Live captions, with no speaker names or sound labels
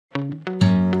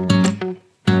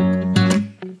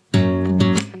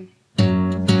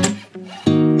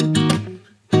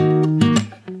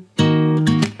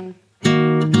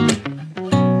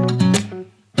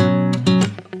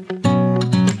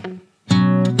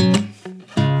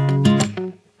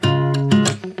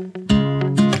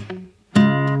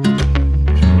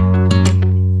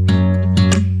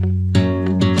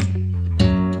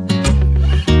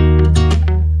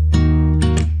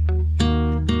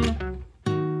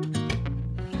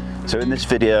So in this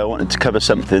video I wanted to cover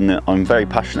something that I'm very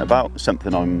passionate about,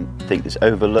 something I think is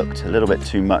overlooked a little bit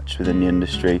too much within the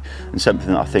industry, and something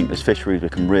that I think as fisheries we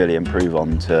can really improve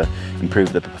on to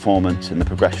improve the performance and the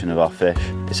progression of our fish.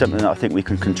 It's something that I think we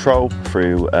can control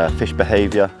through fish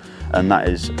behaviour, and that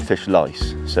is fish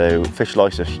lice. So fish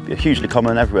lice are hugely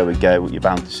common everywhere we go, you're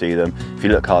bound to see them. If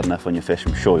you look hard enough on your fish,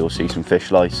 I'm sure you'll see some fish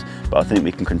lice, but I think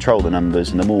we can control the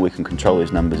numbers, and the more we can control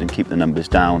those numbers and keep the numbers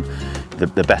down,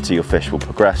 the better your fish will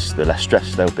progress, the less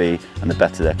stressed they'll be, and the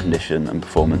better their condition and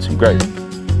performance and growth.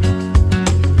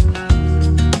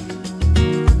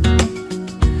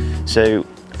 So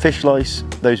fish lice,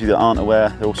 those of you that aren't aware,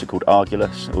 they're also called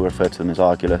Argulus, or refer to them as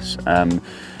Argulus.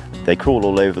 They crawl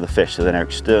all over the fish, so they're an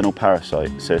external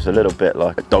parasite. So it's a little bit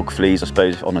like dog fleas, I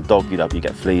suppose. On a dog, you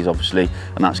get fleas, obviously,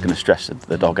 and that's going to stress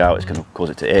the dog out. It's going to cause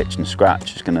it to itch and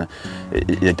scratch.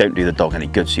 They don't do the dog any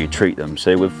good, so you treat them.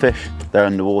 So with fish, they're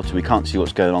underwater, we can't see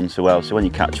what's going on so well. So when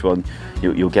you catch one,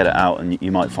 you'll get it out, and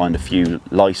you might find a few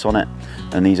lice on it.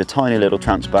 And these are tiny little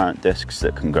transparent discs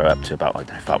that can grow up to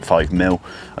about 5 mil,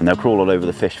 and they'll crawl all over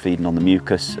the fish, feeding on the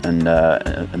mucus and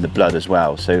the blood as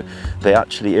well. So they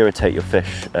actually irritate your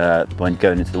fish when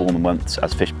going into the warmer months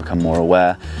as fish become more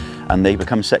aware, and they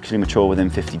become sexually mature within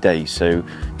 50 days. So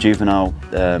juvenile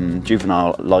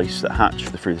lice that hatch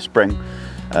through the spring,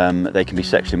 they can be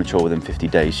sexually mature within 50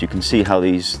 days. So you can see how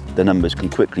the numbers can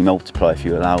quickly multiply if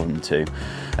you allow them to.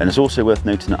 And it's also worth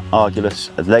noting that Argulus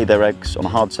lay their eggs on a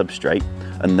hard substrate,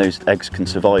 and those eggs can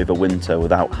survive a winter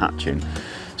without hatching.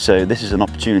 So this is an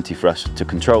opportunity for us to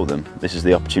control them. This is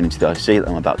the opportunity that I see that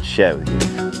I'm about to share with you.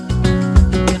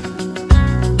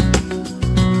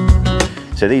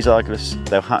 So these Argulus,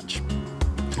 they'll hatch,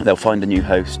 they'll find a new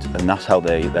host, and that's how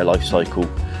their life cycle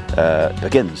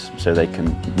begins. So they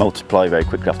can multiply very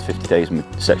quickly after 50 days and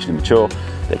sexually mature.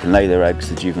 They can lay their eggs,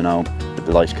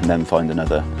 the lice can then find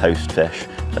another host fish,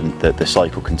 and the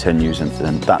cycle continues,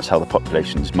 and that's how the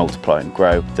populations multiply and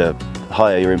grow. The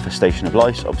higher your infestation of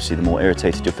lice, obviously the more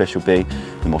irritated your fish will be,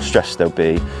 the more stressed they'll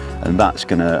be, and that's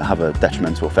going to have a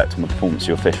detrimental effect on the performance of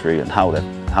your fishery and how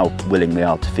willing they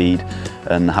are to feed,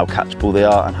 and how catchable they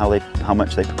are, and how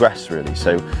much they progress, really.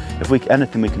 So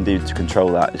anything we can do to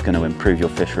control that is going to improve your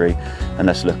fishery, and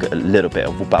let's look at a little bit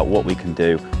about what we can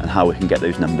do and how we can get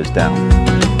those numbers down.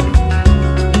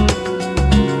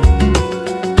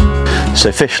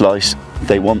 So fish lice,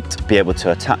 they want to be able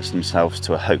to attach themselves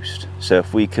to a host. So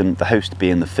if we can, the host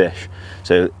being the fish,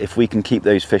 so if we can keep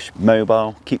those fish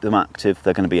mobile, keep them active,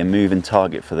 they're going to be a moving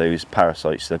target for those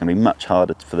parasites. They're going to be much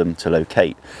harder for them to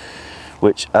locate,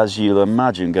 which, as you'll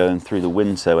imagine, going through the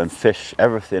winter when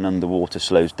everything underwater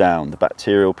slows down, the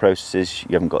bacterial processes,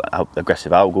 you haven't got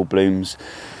aggressive algal blooms,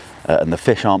 and the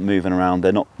fish aren't moving around,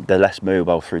 they're less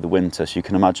mobile through the winter. So you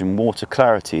can imagine water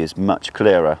clarity is much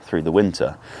clearer through the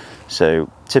winter.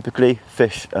 So typically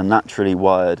fish are naturally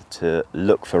wired to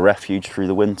look for refuge through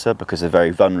the winter because they're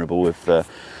very vulnerable. With the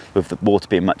water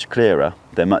being much clearer,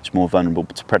 they're much more vulnerable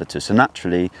to predators. So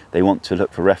naturally they want to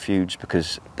look for refuge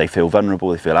because they feel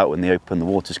vulnerable, they feel out in the open, the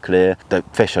water's clear, the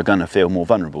fish are going to feel more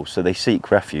vulnerable. So they seek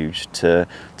refuge to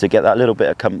get that little bit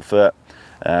of comfort,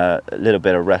 a little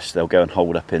bit of rest. They'll go and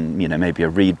hold up in maybe a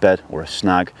reed bed or a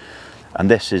snag, and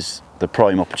this is the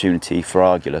prime opportunity for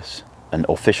Argulus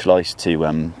or fish lice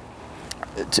to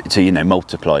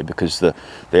multiply, because the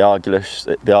Argulus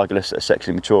that are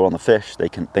sexually mature on the fish,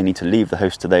 they need to leave the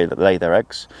host to lay their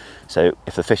eggs. So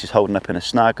if the fish is holding up in a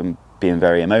snag and being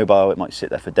very immobile, it might sit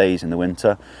there for days in the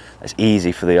winter. It's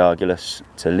easy for the Argulus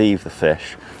to leave the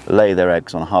fish, lay their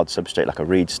eggs on a hard substrate like a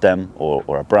reed stem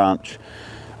or a branch,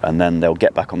 and then they'll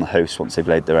get back on the host once they've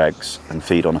laid their eggs and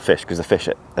feed on a fish, because the fish,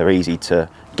 they're easy to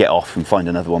get off and find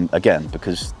another one again,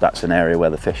 because that's an area where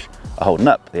the fish are holding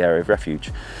up, the area of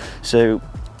refuge. So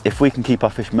if we can keep our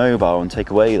fish mobile and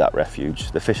take away that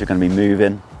refuge, the fish are going to be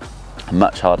moving, a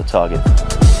much harder target.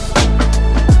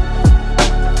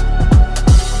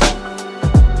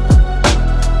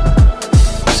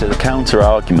 So the counter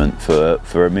argument for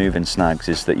removing snags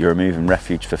is that you're removing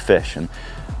refuge for fish, and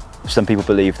some people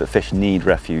believe that fish need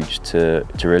refuge to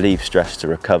relieve stress, to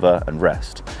recover and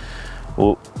rest.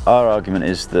 Well, our argument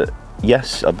is that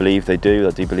yes, I believe they do.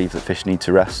 I do believe that fish need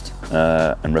to rest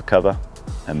and recover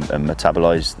and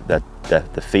metabolise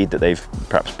the feed that they've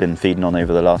perhaps been feeding on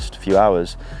over the last few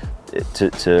hours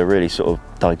to really sort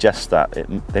of digest that.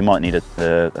 They might need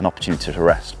an opportunity to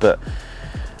rest, but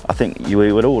I think you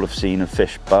would all have seen a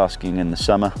fish basking in the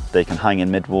summer. They can hang in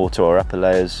mid-water or upper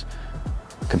layers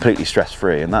completely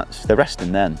stress-free, and they're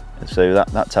resting then. So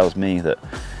that tells me that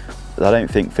I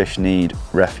don't think fish need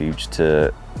refuge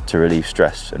to to relieve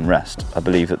stress and rest. I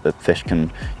believe that the fish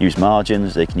can use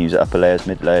margins, they can use upper layers,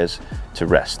 mid layers to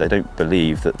rest. They don't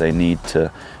believe that they need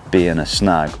to be in a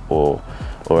snag or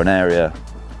an area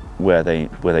where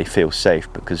they feel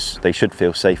safe, because they should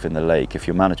feel safe in the lake. If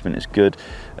your management is good,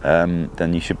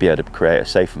 then you should be able to create a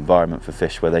safe environment for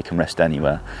fish where they can rest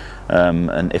anywhere.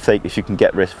 And if you can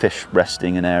get fish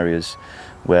resting in areas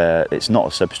where it's not a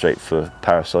substrate for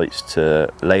parasites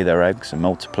to lay their eggs and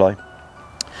multiply,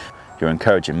 you're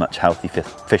encouraging much healthy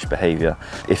fish behaviour.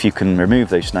 If you can remove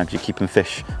those snags, you're keeping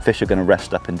fish are going to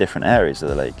rest up in different areas of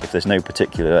the lake. If there's no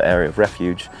particular area of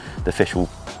refuge, the fish will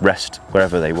rest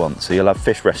wherever they want. So you'll have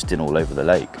fish resting all over the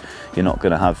lake. You're not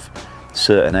going to have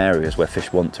certain areas where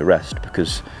fish want to rest,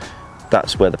 because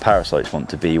that's where the parasites want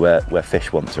to be, where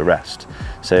fish want to rest.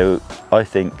 So I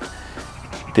think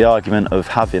the argument of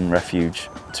having refuge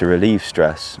to relieve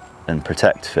stress and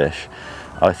protect fish,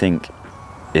 I think,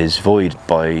 is void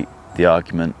by the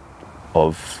argument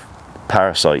of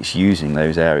parasites using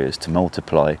those areas to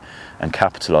multiply and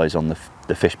capitalise on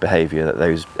the fish behaviour that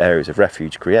those areas of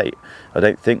refuge create. I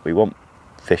don't think we want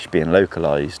fish being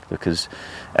localised, because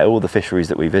at all the fisheries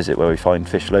that we visit where we find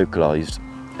fish localised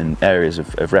in areas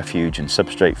of refuge and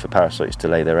substrate for parasites to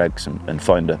lay their eggs and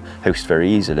find a host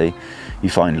very easily, you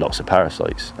find lots of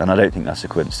parasites. And I don't think that's a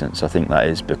coincidence. I think that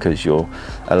is because you're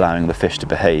allowing the fish to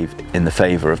behave in the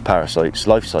favour of parasites'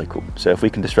 life cycle. So if we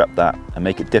can disrupt that and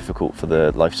make it difficult for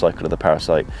the life cycle of the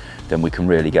parasite, then we can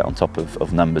really get on top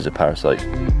of numbers of parasites.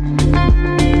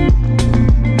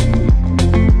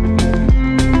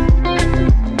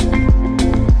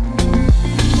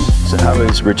 So how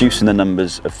is reducing the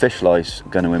numbers of fish lice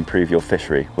going to improve your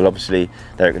fishery? Well, obviously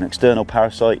they're an external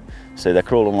parasite, so they're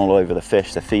crawling all over the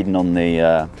fish. They're feeding on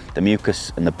the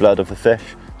mucus and the blood of the fish,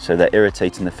 so they're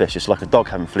irritating the fish. It's like a dog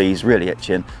having fleas, really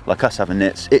itching, like us having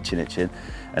nits, itching,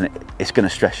 and it's going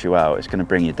to stress you out. It's going to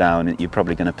bring you down, and you're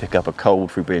probably going to pick up a cold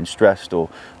through being stressed, or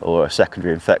a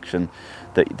secondary infection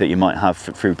that you might have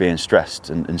through being stressed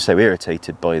and so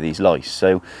irritated by these lice.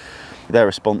 So their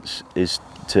response is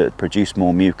to produce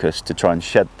more mucus to try and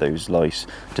shed those lice.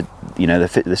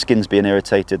 The skin's being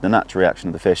irritated, the natural reaction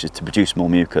of the fish is to produce more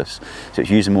mucus. So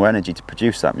it's using more energy to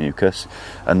produce that mucus,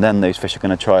 and then those fish are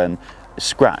going to try and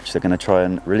scratch. They're going to try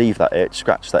and relieve that itch,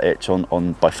 scratch that itch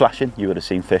by flashing. You would have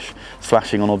seen fish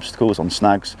flashing on obstacles, on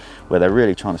snags, where they're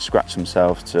really trying to scratch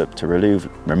themselves to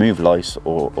remove lice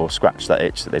or scratch that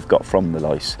itch that they've got from the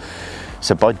lice.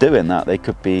 So by doing that, they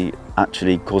could be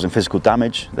actually causing physical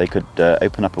damage. They could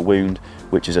open up a wound,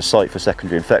 which is a site for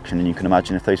secondary infection. And you can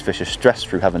imagine if those fish are stressed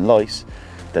through having lice,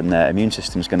 then their immune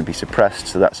system is going to be suppressed.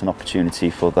 So that's an opportunity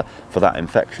for that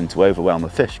infection to overwhelm the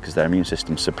fish, because their immune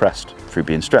system's suppressed through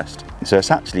being stressed. So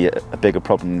it's actually a bigger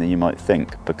problem than you might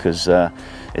think, because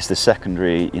it's the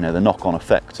secondary, the knock-on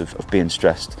effect of being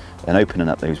stressed and opening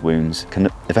up those wounds can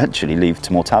eventually lead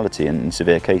to mortality in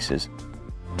severe cases.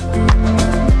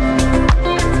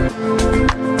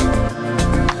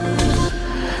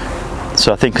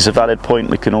 So I think it's a valid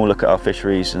point. We can all look at our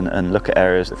fisheries and look at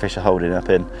areas that fish are holding up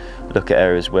in, look at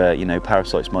areas where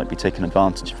parasites might be taking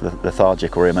advantage of the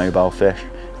lethargic or immobile fish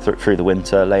through the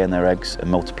winter, laying their eggs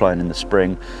and multiplying in the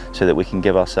spring, so that we can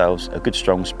give ourselves a good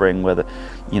strong spring where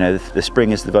the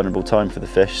spring is the vulnerable time for the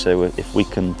fish. So if we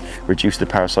can reduce the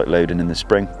parasite loading in the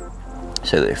spring,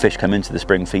 so that the fish come into the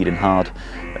spring feeding hard,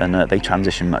 and they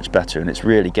transition much better. And it's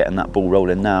really getting that ball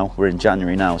rolling now. We're in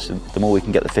January now, so the more we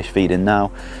can get the fish feeding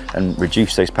now and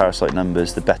reduce those parasite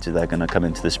numbers, the better they're going to come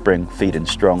into the spring feeding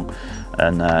strong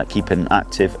and keeping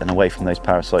active and away from those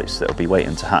parasites that will be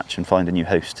waiting to hatch and find a new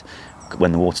host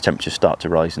when the water temperatures start to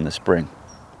rise in the spring.